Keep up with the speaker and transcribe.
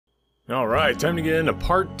Alright, time to get into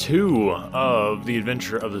part 2 of the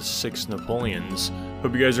adventure of the 6 Napoleons.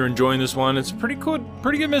 Hope you guys are enjoying this one. It's a pretty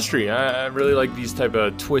good mystery. I really like these type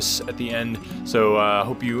of twists at the end, so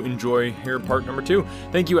hope you enjoy here part number 2.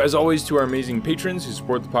 Thank you as always to our amazing patrons who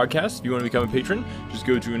support the podcast. If you want to become a patron, just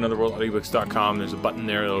go to anotherworldaudiobooks.com. There's a button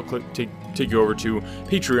there that'll take you over to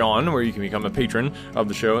Patreon, where you can become a patron of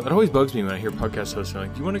the show. That always bugs me when I hear podcast hosts are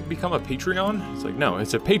like, do you want to become a Patreon? It's like, no,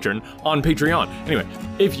 it's a patron on Patreon. Anyway,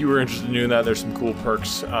 if you were interested in doing that, there's some cool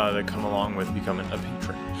perks that come along with becoming a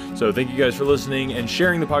patron. So thank you guys for listening and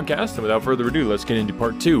sharing the podcast, and without further ado, let's get into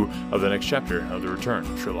part 2 of the next chapter of The Return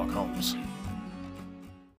of Sherlock Holmes.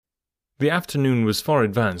 The afternoon was far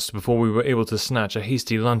advanced before we were able to snatch a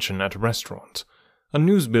hasty luncheon at a restaurant. A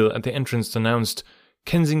newsbill at the entrance announced,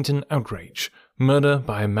 "Kensington outrage, murder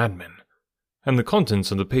by a madman," and the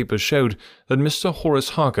contents of the paper showed that Mr. Horace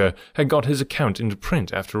Harker had got his account into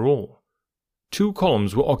print after all. 2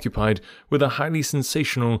 columns were occupied with a highly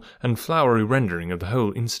sensational and flowery rendering of the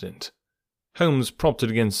whole incident. Holmes propped it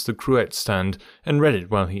against the cruet stand and read it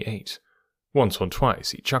while he ate. Once or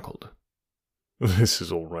twice he chuckled. "This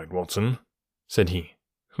is all right, Watson," said he.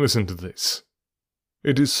 "Listen to this.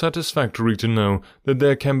 It is satisfactory to know that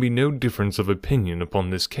there can be no difference of opinion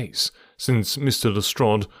upon this case, since Mr.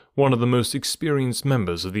 Lestrade, one of the most experienced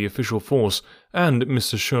members of the official force, and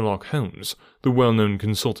Mr. Sherlock Holmes, the well-known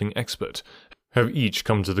consulting expert, have each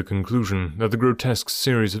come to the conclusion that the grotesque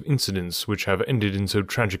series of incidents which have ended in so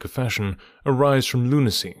tragic a fashion arise from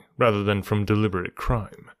lunacy rather than from deliberate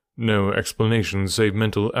crime. No explanation save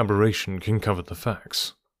mental aberration can cover the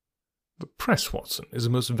facts. The press, Watson, is a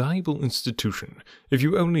most valuable institution if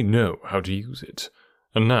you only know how to use it.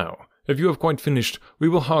 And now, if you have quite finished, we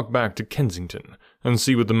will hark back to Kensington and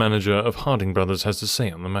see what the manager of Harding Brothers has to say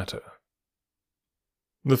on the matter."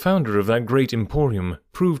 The founder of that great emporium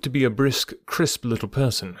proved to be a brisk, crisp little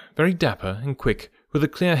person, very dapper and quick, with a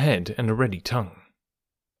clear head and a ready tongue.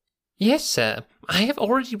 "Yes, sir. I have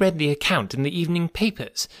already read the account in the evening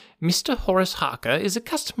papers. Mr. Horace Harker is a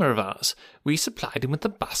customer of ours. We supplied him with a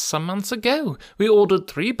bus some months ago. We ordered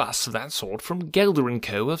 3 busts of that sort from Gelder &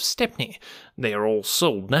 Co. of Stepney. They are all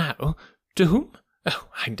sold now. To whom? Oh,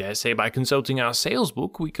 I dare say by consulting our sales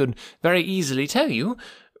book we could very easily tell you.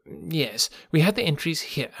 Yes, we had the entries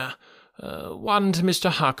here. 1 to Mr.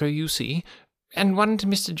 Harker, you see, and 1 to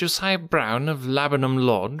Mr. Josiah Brown of Labenham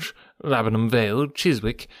Lodge, Labenham Vale,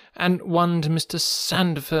 Chiswick, and 1 to Mr.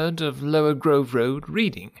 Sandford of Lower Grove Road,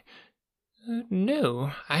 Reading.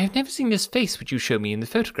 No, I have never seen this face which you show me in the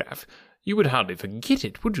photograph. You would hardly forget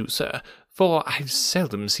it, would you, sir? For I've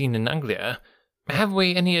seldom seen an uglier. Have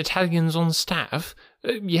we any Italians on staff?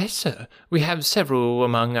 Yes, sir. We have several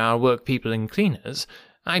among our workpeople and cleaners.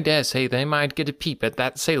 I dare say they might get a peep at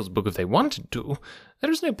that sales book if they wanted to.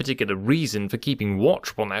 There is no particular reason for keeping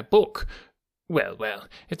watch upon that book. Well,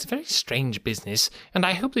 it's a very strange business, and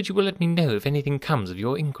I hope that you will let me know if anything comes of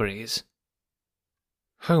your inquiries."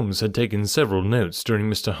 Holmes had taken several notes during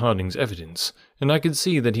Mr. Harding's evidence, and I could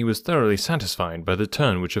see that he was thoroughly satisfied by the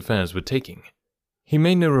turn which affairs were taking. He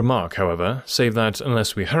made no remark, however, save that,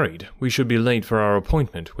 unless we hurried, we should be late for our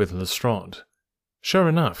appointment with Lestrade. Sure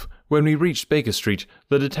enough, when we reached Baker Street,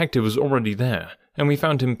 the detective was already there, and we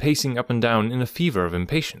found him pacing up and down in a fever of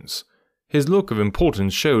impatience. His look of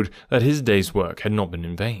importance showed that his day's work had not been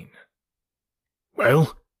in vain.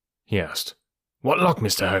 "Well?" he asked. "What luck,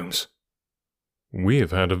 Mr. Holmes?" "We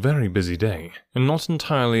have had a very busy day, and not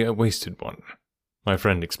entirely a wasted one," my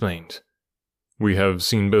friend explained. "We have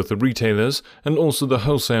seen both the retailers and also the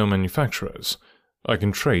wholesale manufacturers. I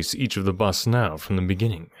can trace each of the busts now from the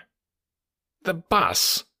beginning." "The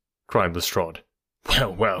bus?" cried Lestrade.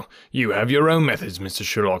 Well, you have your own methods, Mr.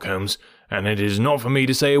 Sherlock Holmes, and it is not for me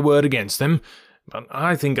to say a word against them, but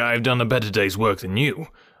I think I have done a better day's work than you.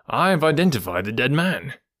 I have identified the dead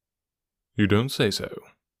man." "You don't say so."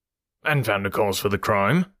 "And found a cause for the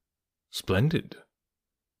crime." "Splendid."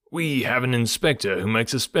 "We have an inspector who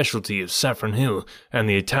makes a specialty of Saffron Hill and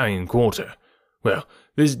the Italian Quarter. Well,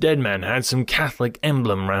 this dead man had some Catholic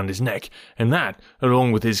emblem round his neck, and that,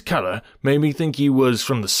 along with his colour, made me think he was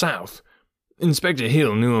from the south. Inspector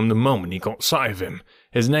Hill knew him the moment he caught sight of him.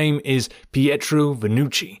 His name is Pietro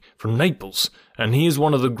Venucci, from Naples, and he is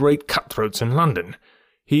one of the great cutthroats in London.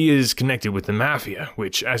 He is connected with the Mafia,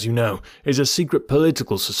 which, as you know, is a secret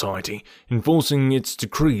political society, enforcing its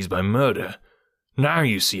decrees by murder. Now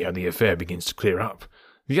you see how the affair begins to clear up.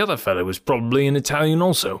 The other fellow is probably an Italian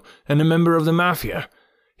also, and a member of the Mafia.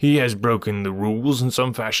 He has broken the rules in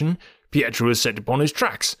some fashion. Pietro is set upon his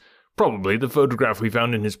tracks. Probably the photograph we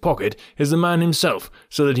found in his pocket is the man himself,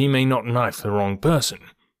 so that he may not knife the wrong person.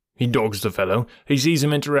 He dogs the fellow, he sees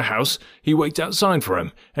him enter a house, he waits outside for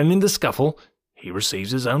him, and in the scuffle, he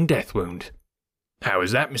receives his own death wound. How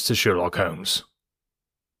is that, Mr. Sherlock Holmes?"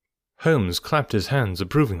 Holmes clapped his hands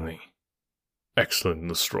approvingly. "Excellent,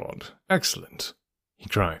 Lestrade, excellent," he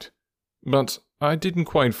cried. "But I didn't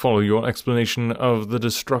quite follow your explanation of the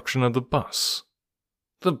destruction of the bus."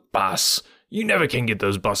 "The bus? You never can get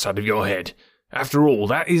those busts out of your head. After all,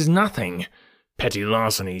 that is nothing. Petty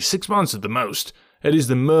larceny, 6 months at the most. It is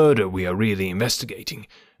the murder we are really investigating,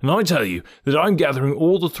 and I tell you that I'm gathering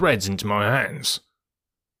all the threads into my hands."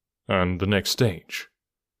 "And the next stage?"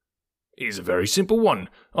 "Is a very simple one.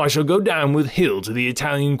 I shall go down with Hill to the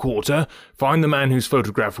Italian quarter, find the man whose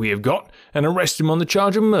photograph we have got, and arrest him on the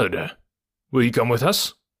charge of murder. Will you come with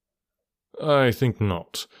us?" "I think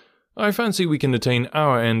not. I fancy we can attain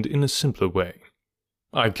our end in a simpler way.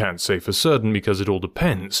 I can't say for certain because it all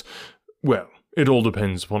depends. Well, it all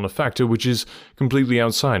depends upon a factor which is completely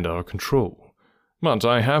outside our control. But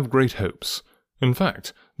I have great hopes. In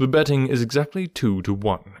fact, the betting is exactly 2 to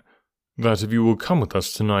 1. That if you will come with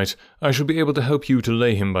us tonight, I shall be able to help you to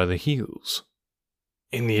lay him by the heels."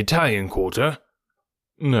 "In the Italian quarter?"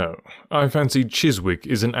 "No, I fancy Chiswick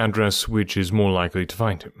is an address which is more likely to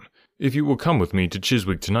find him. If you will come with me to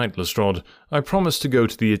Chiswick tonight, Lestrade, I promise to go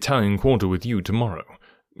to the Italian quarter with you tomorrow,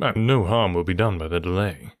 and no harm will be done by the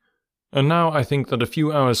delay. And now I think that a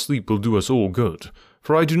few hours' sleep will do us all good,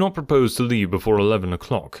 for I do not propose to leave before 11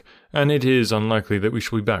 o'clock, and it is unlikely that we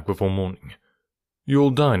shall be back before morning. You'll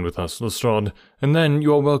dine with us, Lestrade, and then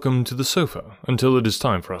you are welcome to the sofa until it is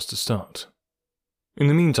time for us to start. In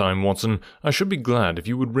the meantime, Watson, I should be glad if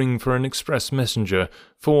you would ring for an express messenger,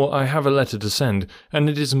 for I have a letter to send, and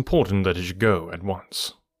it is important that it should go at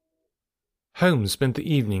once." Holmes spent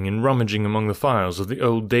the evening in rummaging among the files of the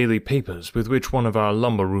old daily papers with which one of our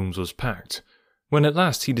lumber rooms was packed. When at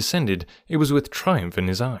last he descended, it was with triumph in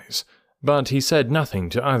his eyes, but he said nothing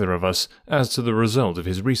to either of us as to the result of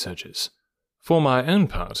his researches. For my own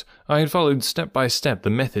part, I had followed step by step the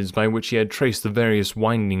methods by which he had traced the various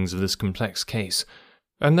windings of this complex case,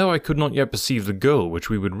 and though I could not yet perceive the goal which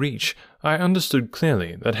we would reach, I understood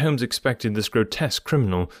clearly that Holmes expected this grotesque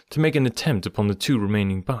criminal to make an attempt upon the 2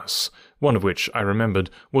 remaining busts, one of which, I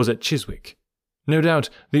remembered, was at Chiswick. No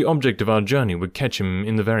doubt the object of our journey would catch him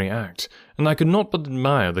in the very act, and I could not but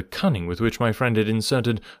admire the cunning with which my friend had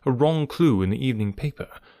inserted a wrong clue in the evening paper,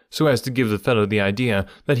 so as to give the fellow the idea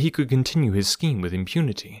that he could continue his scheme with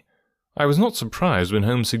impunity. I was not surprised when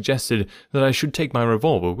Holmes suggested that I should take my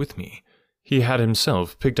revolver with me. He had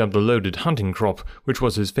himself picked up the loaded hunting crop, which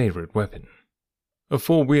was his favourite weapon. A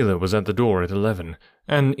 4-wheeler was at the door at 11,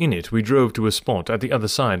 and in it we drove to a spot at the other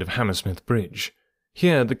side of Hammersmith Bridge.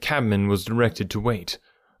 Here the cabman was directed to wait.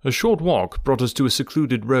 A short walk brought us to a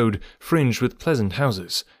secluded road fringed with pleasant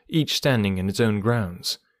houses, each standing in its own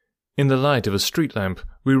grounds. In the light of a street lamp,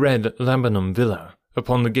 we read Lambenham Villa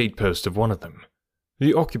upon the gatepost of one of them.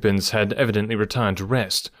 The occupants had evidently retired to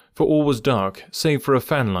rest, for all was dark save for a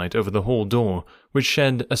fanlight over the hall door, which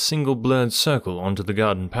shed a single blurred circle onto the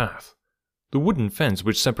garden path. The wooden fence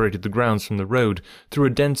which separated the grounds from the road threw a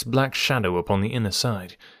dense black shadow upon the inner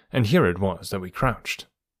side, and here it was that we crouched.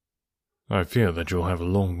 "I fear that you'll have a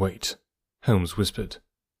long wait," Holmes whispered.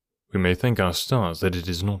 "We may thank our stars that it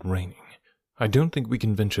is not raining. I don't think we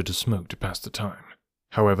can venture to smoke to pass the time.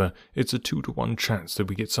 However, it's a 2 to 1 chance that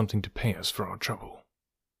we get something to pay us for our trouble."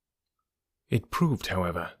 It proved,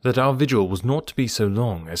 however, that our vigil was not to be so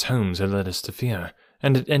long as Holmes had led us to fear,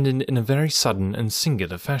 and it ended in a very sudden and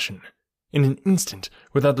singular fashion. In an instant,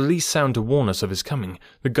 without the least sound to warn us of his coming,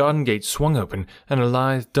 the garden gate swung open, and a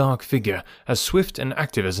lithe, dark figure, as swift and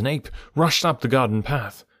active as an ape, rushed up the garden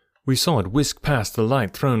path. We saw it whisk past the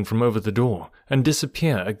light thrown from over the door, and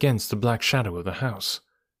disappear against the black shadow of the house.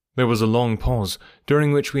 There was a long pause,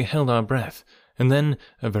 during which we held our breath, and then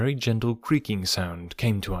a very gentle creaking sound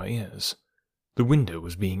came to our ears. The window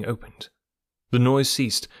was being opened. The noise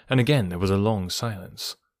ceased, and again there was a long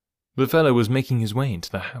silence. The fellow was making his way into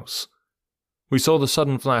the house. We saw the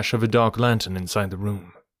sudden flash of a dark lantern inside the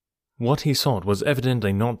room. What he sought was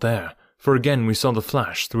evidently not there, for again we saw the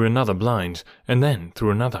flash through another blind, and then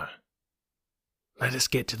through another. "Let us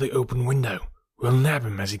get to the open window. We'll nab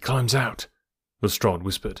him as he climbs out," Lestrade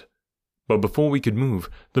whispered. But before we could move,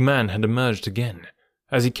 the man had emerged again.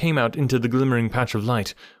 As he came out into the glimmering patch of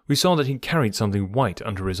light, we saw that he carried something white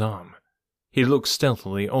under his arm. He looked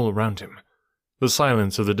stealthily all around him. The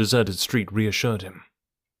silence of the deserted street reassured him.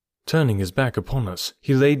 Turning his back upon us,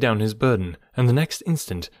 he laid down his burden, and the next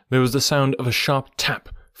instant there was the sound of a sharp tap,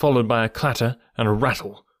 followed by a clatter and a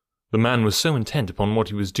rattle. The man was so intent upon what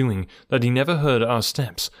he was doing that he never heard our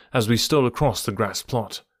steps as we stole across the grass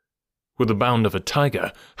plot. With the bound of a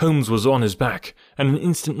tiger, Holmes was on his back, and an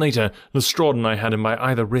instant later Lestrade and I had him by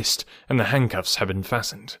either wrist, and the handcuffs had been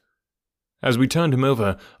fastened. As we turned him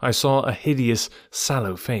over, I saw a hideous,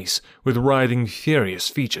 sallow face, with writhing, furious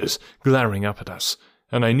features, glaring up at us,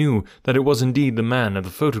 and I knew that it was indeed the man of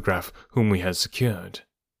the photograph whom we had secured.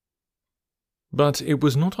 But it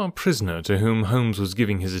was not our prisoner to whom Holmes was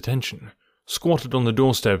giving his attention. Squatted on the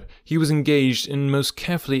doorstep, he was engaged in most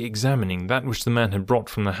carefully examining that which the man had brought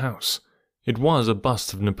from the house. It was a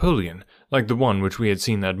bust of Napoleon, like the one which we had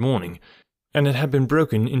seen that morning, and it had been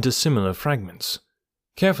broken into similar fragments.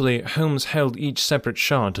 Carefully, Holmes held each separate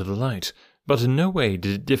shard to the light, but in no way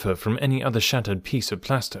did it differ from any other shattered piece of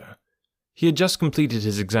plaster. He had just completed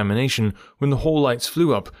his examination when the hall lights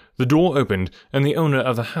flew up, the door opened, and the owner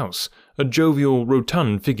of the house, a jovial,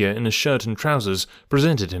 rotund figure in a shirt and trousers,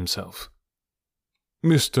 presented himself.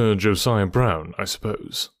 "Mr. Josiah Brown, I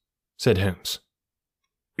suppose," said Holmes.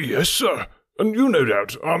 "Yes, sir, and you no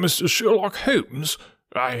doubt are Mr. Sherlock Holmes.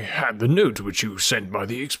 I had the note which you sent by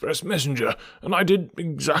the express messenger, and I did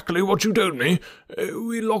exactly what you told me.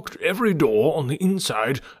 We locked every door on the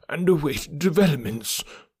inside and awaited developments.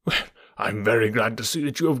 Well, I'm very glad to see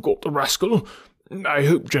that you have got the rascal. I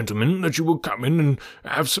hope, gentlemen, that you will come in and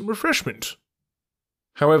have some refreshment."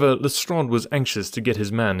 However, Lestrade was anxious to get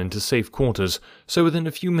his man into safe quarters, so within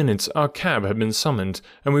a few minutes our cab had been summoned,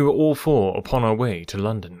 and we were all four upon our way to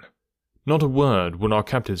London. Not a word would our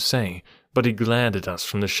captive say, but he glared at us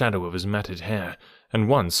from the shadow of his matted hair, and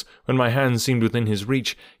once, when my hand seemed within his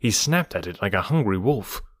reach, he snapped at it like a hungry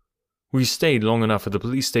wolf. We stayed long enough at the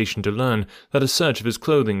police station to learn that a search of his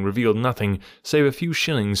clothing revealed nothing save a few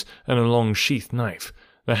shillings and a long sheath knife,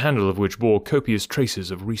 the handle of which bore copious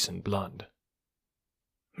traces of recent blood.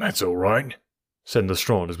 "That's all right," said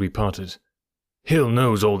Lestrade as we parted. "Hill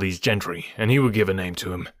knows all these gentry, and he will give a name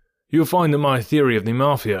to him. You'll find that my theory of the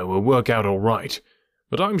Mafia will work out all right.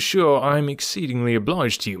 But I'm sure I'm exceedingly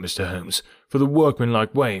obliged to you, Mr. Holmes, for the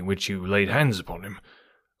workmanlike way in which you laid hands upon him.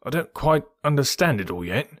 I don't quite understand it all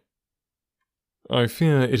yet." "I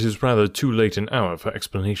fear it is rather too late an hour for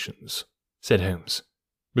explanations," said Holmes.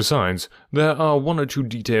 "Besides, there are one or two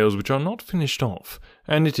details which are not finished off,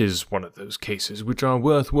 and it is one of those cases which are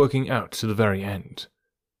worth working out to the very end.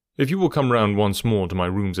 If you will come round once more to my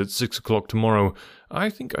rooms at 6 o'clock tomorrow, I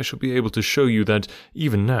think I shall be able to show you that,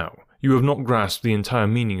 even now, you have not grasped the entire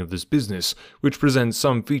meaning of this business, which presents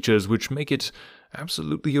some features which make it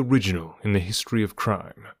absolutely original in the history of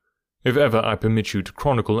crime. If ever I permit you to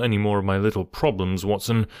chronicle any more of my little problems,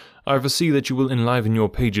 Watson, I foresee that you will enliven your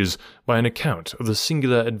pages by an account of the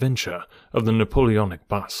singular adventure of the Napoleonic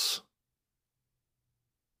bus."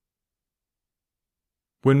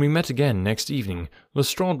 When we met again next evening,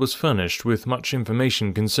 Lestrade was furnished with much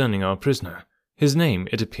information concerning our prisoner. His name,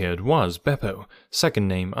 it appeared, was Beppo, second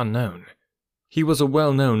name unknown. He was a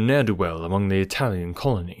well-known ne'er-do-well among the Italian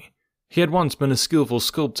colony. He had once been a skilful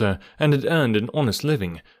sculptor and had earned an honest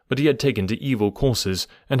living, but he had taken to evil courses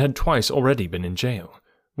and had twice already been in jail,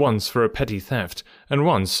 once for a petty theft, and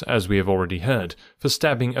once, as we have already heard, for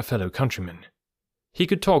stabbing a fellow countryman. He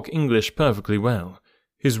could talk English perfectly well.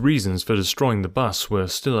 His reasons for destroying the bus were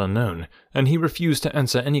still unknown, and he refused to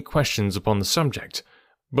answer any questions upon the subject,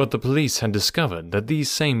 but the police had discovered that these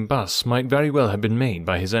same busts might very well have been made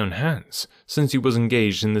by his own hands, since he was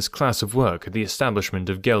engaged in this class of work at the establishment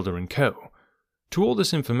of Gelder & Co. To all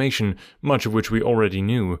this information, much of which we already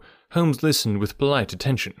knew, Holmes listened with polite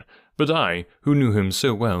attention, but I, who knew him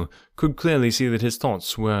so well, could clearly see that his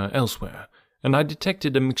thoughts were elsewhere, and I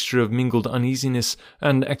detected a mixture of mingled uneasiness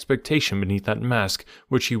and expectation beneath that mask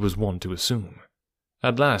which he was wont to assume.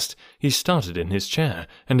 At last he started in his chair,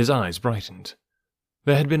 and his eyes brightened.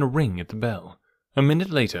 There had been a ring at the bell. A minute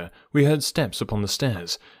later, we heard steps upon the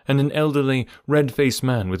stairs, and an elderly, red-faced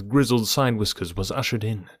man with grizzled side whiskers was ushered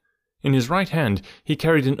in. In his right hand he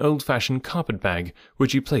carried an old-fashioned carpet-bag,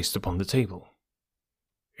 which he placed upon the table.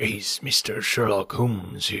 "Is Mr. Sherlock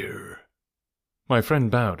Holmes here?" My friend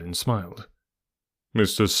bowed and smiled.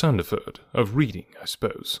 "Mr. Sandeford, of Reading, I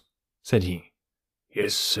suppose," said he.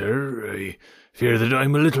 "Yes, sir. I fear that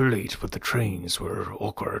I'm a little late, but the trains were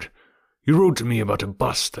awkward. You wrote to me about a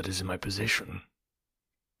bust that is in my possession."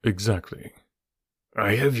 "Exactly."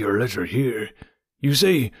 "I have your letter here. You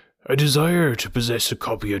say, 'I desire to possess a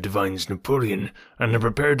copy of Devine's Napoleon, and am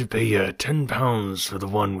prepared to pay you £10 for the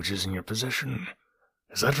one which is in your possession.'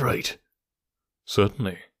 Is that right?"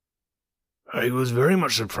 "Certainly." "I was very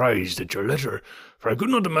much surprised at your letter, for I could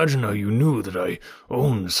not imagine how you knew that I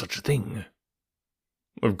owned such a thing."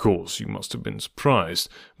 "Of course you must have been surprised,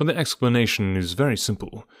 but the explanation is very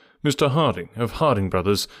simple. Mr. Harding, of Harding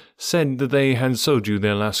Brothers, said that they had sold you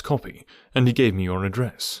their last copy, and he gave me your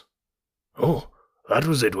address." Oh, that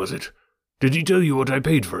was it? Did he tell you what I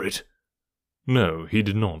paid for it? No, he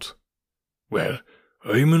did not. Well,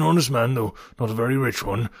 I'm an honest man, though not a very rich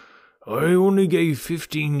one. I only gave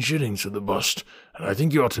 15 shillings for the bust, and I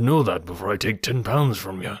think you ought to know that before I take £10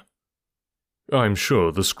 from you. I'm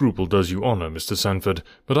sure the scruple does you honour, Mr. Sandford,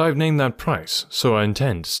 but I've named that price, so I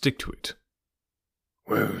intend to stick to it.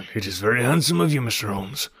 Well, it is very handsome of you, Mr.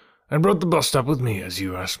 Holmes. I brought the bust up with me, as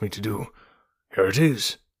you asked me to do. Here it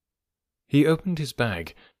is. He opened his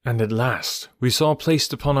bag, and at last we saw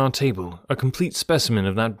placed upon our table a complete specimen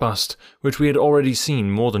of that bust which we had already seen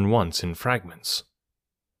more than once in fragments.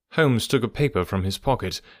 Holmes took a paper from his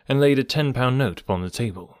pocket and laid a £10 note upon the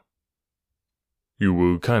table. You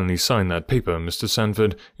will kindly sign that paper, Mr.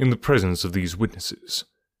 Sandford, in the presence of these witnesses.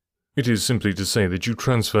 It is simply to say that you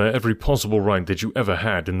transfer every possible right that you ever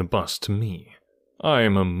had in the bust to me. I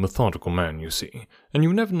am a methodical man, you see, and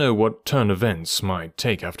you never know what turn events might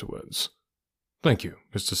take afterwards. Thank you,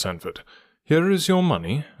 Mr. Sandford. Here is your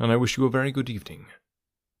money, and I wish you a very good evening.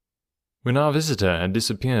 When our visitor had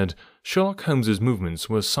disappeared, Sherlock Holmes's movements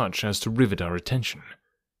were such as to rivet our attention.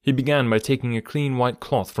 He began by taking a clean white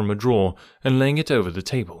cloth from a drawer and laying it over the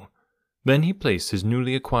table. Then he placed his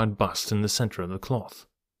newly acquired bust in the centre of the cloth.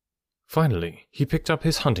 Finally, he picked up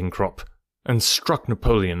his hunting crop and struck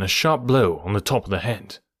Napoleon a sharp blow on the top of the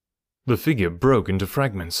head. The figure broke into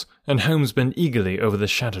fragments, and Holmes bent eagerly over the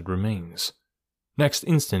shattered remains. Next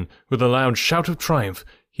instant, with a loud shout of triumph,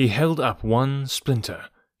 he held up one splinter,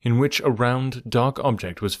 in which a round, dark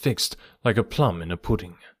object was fixed like a plum in a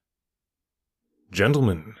pudding.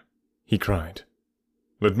 "Gentlemen," he cried,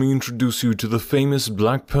 "let me introduce you to the famous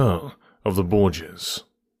Black Pearl of the Borgias."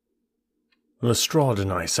 Lestrade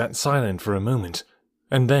and I sat silent for a moment,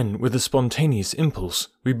 and then, with a spontaneous impulse,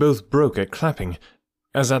 we both broke at clapping,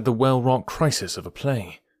 as at the well-wrought crisis of a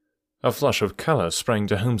play. A flush of colour sprang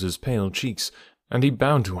to Holmes's pale cheeks, and he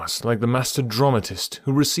bowed to us like the master dramatist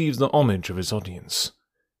who receives the homage of his audience.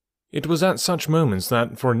 It was at such moments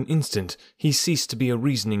that, for an instant, he ceased to be a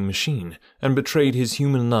reasoning machine, and betrayed his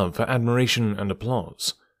human love for admiration and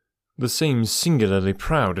applause. The same singularly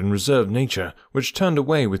proud and reserved nature, which turned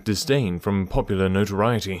away with disdain from popular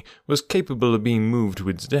notoriety, was capable of being moved to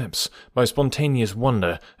its depths by spontaneous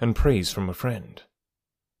wonder and praise from a friend.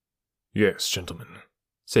 "Yes, gentlemen,"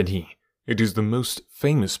 said he, "it is the most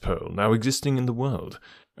famous pearl now existing in the world,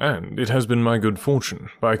 and it has been my good fortune,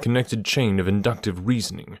 by a connected chain of inductive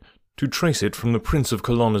reasoning, to trace it from the Prince of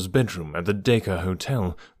Colonna's bedroom at the Dacre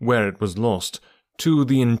Hotel, where it was lost, to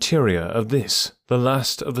the interior of this, the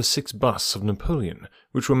last of the 6 busts of Napoleon,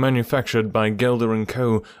 which were manufactured by Gelder &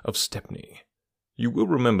 Co. of Stepney. You will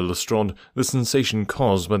remember, Lestrade, the sensation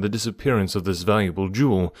caused by the disappearance of this valuable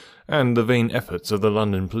jewel, and the vain efforts of the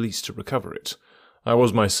London police to recover it. I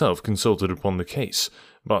was myself consulted upon the case,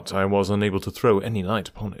 but I was unable to throw any light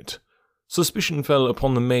upon it. Suspicion fell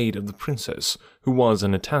upon the maid of the princess, who was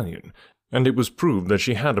an Italian, and it was proved that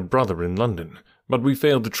she had a brother in London, but we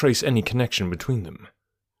failed to trace any connection between them.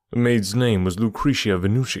 The maid's name was Lucretia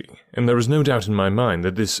Venucci, and there is no doubt in my mind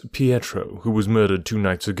that this Pietro, who was murdered 2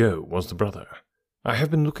 nights ago, was the brother. I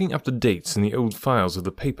have been looking up the dates in the old files of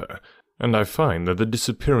the paper, and I find that the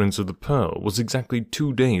disappearance of the pearl was exactly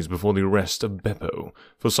 2 days before the arrest of Beppo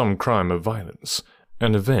for some crime of violence,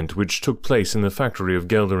 an event which took place in the factory of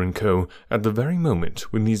Gelder & Co. at the very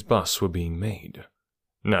moment when these busts were being made.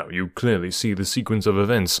 Now you clearly see the sequence of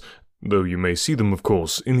events, though you may see them, of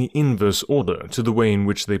course, in the inverse order to the way in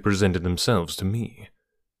which they presented themselves to me.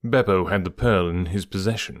 Beppo had the pearl in his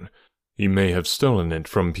possession. He may have stolen it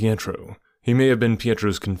from Pietro. He may have been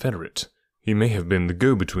Pietro's confederate. He may have been the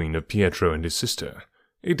go-between of Pietro and his sister.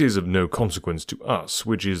 It is of no consequence to us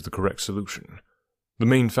which is the correct solution. The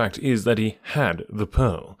main fact is that he had the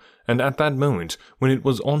pearl, and at that moment, when it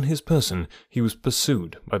was on his person, he was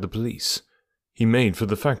pursued by the police. He made for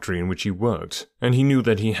the factory in which he worked, and he knew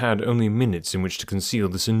that he had only minutes in which to conceal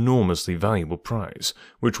this enormously valuable prize,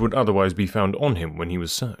 which would otherwise be found on him when he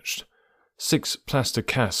was searched. 6 plaster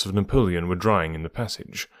casts of Napoleon were drying in the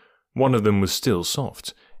passage. One of them was still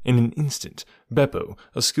soft. In an instant, Beppo,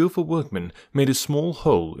 a skilful workman, made a small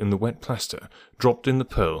hole in the wet plaster, dropped in the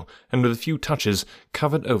pearl, and with a few touches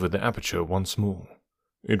covered over the aperture once more.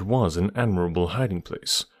 It was an admirable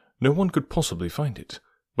hiding-place. No one could possibly find it.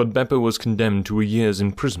 But Beppo was condemned to a year's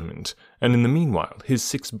imprisonment, and in the meanwhile his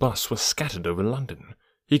 6 busts were scattered over London.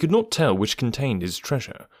 He could not tell which contained his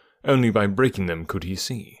treasure. Only by breaking them could he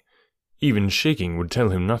see. Even shaking would tell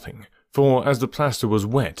him nothing, for as the plaster was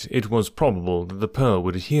wet, it was probable that the pearl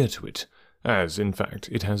would adhere to it, as, in fact,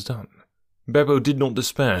 it has done. Beppo did not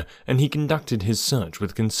despair, and he conducted his search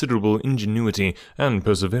with considerable ingenuity and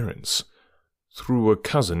perseverance. Through a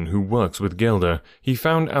cousin who works with Gelder, he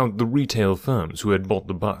found out the retail firms who had bought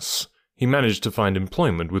the bus. He managed to find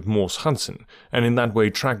employment with Morse Hudson, and in that way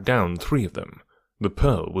tracked down 3 of them. The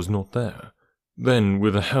pearl was not there. Then,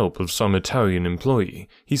 with the help of some Italian employee,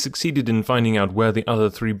 he succeeded in finding out where the other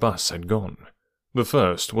 3 busts had gone. The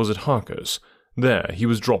first was at Harker's. There he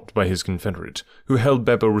was dropped by his confederate, who held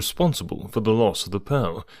Beppo responsible for the loss of the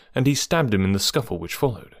pearl, and he stabbed him in the scuffle which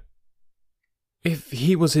followed. If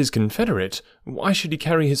he was his confederate, why should he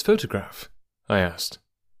carry his photograph? I asked.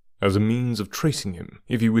 As a means of tracing him,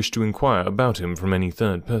 if he wished to inquire about him from any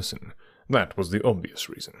third person. That was the obvious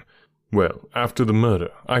reason. Well, after the murder,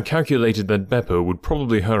 I calculated that Beppo would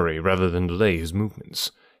probably hurry rather than delay his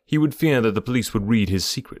movements. He would fear that the police would read his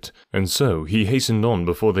secret, and so he hastened on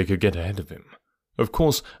before they could get ahead of him. Of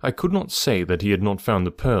course, I could not say that he had not found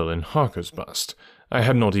the pearl in Harker's bust. I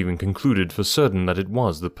had not even concluded for certain that it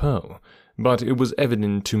was the pearl, but it was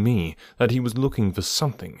evident to me that he was looking for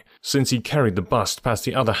something, since he carried the bust past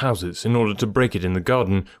the other houses in order to break it in the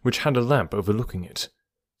garden, which had a lamp overlooking it.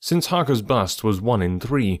 Since Harker's bust was 1 in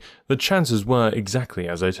 3, the chances were exactly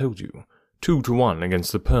as I told you, 2 to 1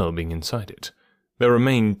 against the pearl being inside it. There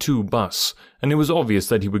remained 2 busts, and it was obvious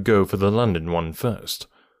that he would go for the London one first.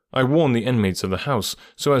 I warned the inmates of the house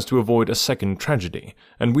so as to avoid a second tragedy,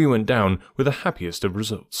 and we went down with the happiest of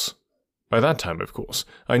results. By that time, of course,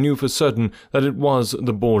 I knew for certain that it was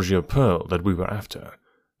the Borgia pearl that we were after.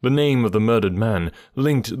 The name of the murdered man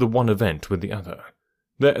linked the one event with the other.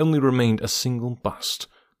 There only remained a single bust,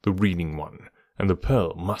 the reading one, and the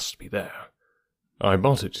pearl must be there. I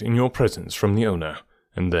bought it in your presence from the owner,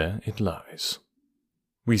 and there it lies.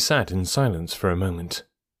 We sat in silence for a moment.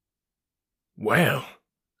 Well,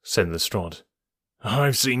 said Lestrade,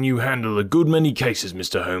 I've seen you handle a good many cases,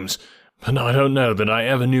 Mr. Holmes, but I don't know that I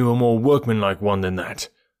ever knew a more workmanlike one than that.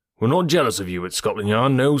 We're not jealous of you at Scotland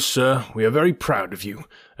Yard, no, sir. We are very proud of you,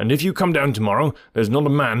 and if you come down tomorrow, there's not a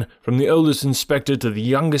man, from the oldest inspector to the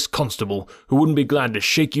youngest constable, who wouldn't be glad to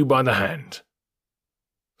shake you by the hand.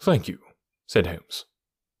 Thank you, said Holmes.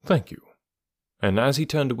 Thank you. And as he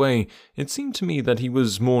turned away, it seemed to me that he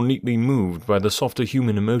was more neatly moved by the softer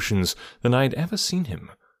human emotions than I had ever seen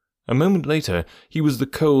him. A moment later, he was the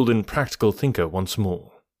cold and practical thinker once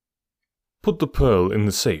more. Put the pearl in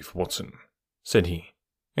the safe, Watson, said he,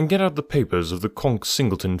 and get out the papers of the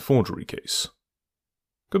Conk-Singleton forgery case.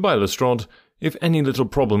 Goodbye, Lestrade. If any little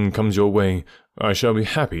problem comes your way, I shall be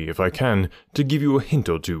happy, if I can, to give you a hint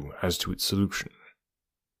or 2 as to its solution.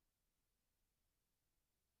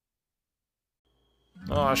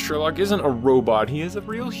 Aw, Sherlock isn't a robot, he is a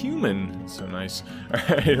real human. It's so nice.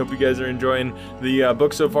 Alright, hope you guys are enjoying the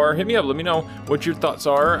book so far. Hit me up, let me know what your thoughts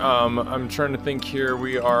are. I'm trying to think here,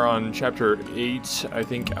 we are on chapter 8, I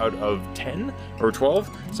think, out of 10 or 12.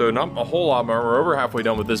 So not a whole lot more, we're over halfway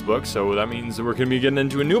done with this book, so that means that we're going to be getting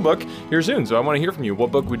into a new book here soon. So I want to hear from you. What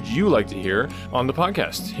book would you like to hear on the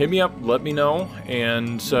podcast? Hit me up, let me know,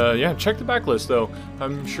 and yeah, check the backlist though.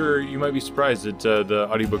 I'm sure you might be surprised at the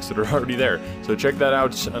audiobooks that are already there. So check that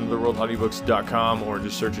out, anotherworldaudiobooks.com, or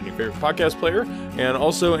just search in your favorite podcast player, and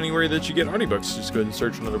also anywhere that you get audiobooks. Just go ahead and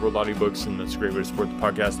search Another World Audiobooks, and that's a great way to support the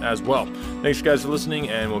podcast as well. Thanks, guys, for listening,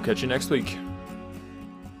 and we'll catch you next week.